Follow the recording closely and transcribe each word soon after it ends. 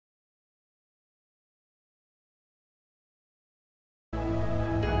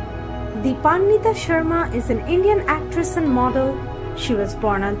Dipannita Sharma is an Indian actress and model. She was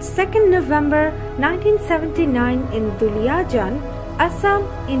born on 2nd November 1979 in Duliajan, Assam,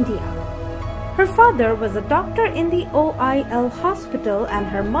 India. Her father was a doctor in the O.I.L hospital and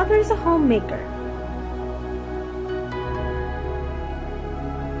her mother is a homemaker.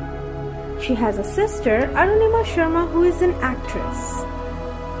 She has a sister, Arunima Sharma, who is an actress.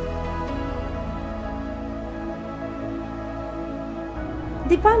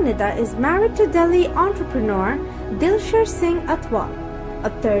 Dippanita is married to Delhi entrepreneur Dilsher Singh Atwal, a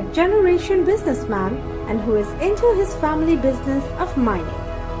third-generation businessman and who is into his family business of mining.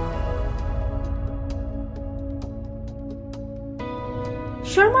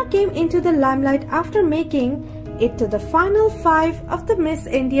 Sharma came into the limelight after making it to the final 5 of the Miss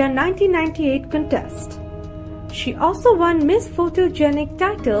India 1998 contest. She also won Miss Photogenic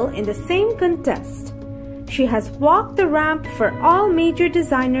title in the same contest. She has walked the ramp for all major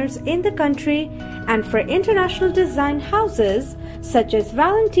designers in the country and for international design houses such as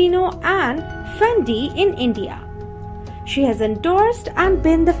Valentino and Fendi in India. She has endorsed and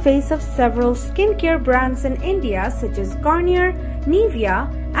been the face of several skincare brands in India such as Garnier,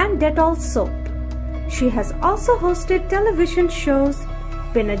 Nivea and Dettol soap. She has also hosted television shows,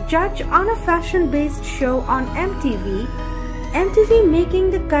 been a judge on a fashion-based show on MTV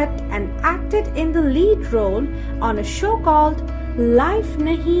Making the Cut, and acted in the lead role on a show called Life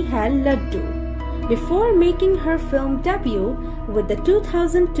Nahi Hai Laddu before making her film debut with the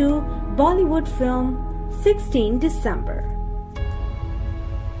 2002 Bollywood film 16 December.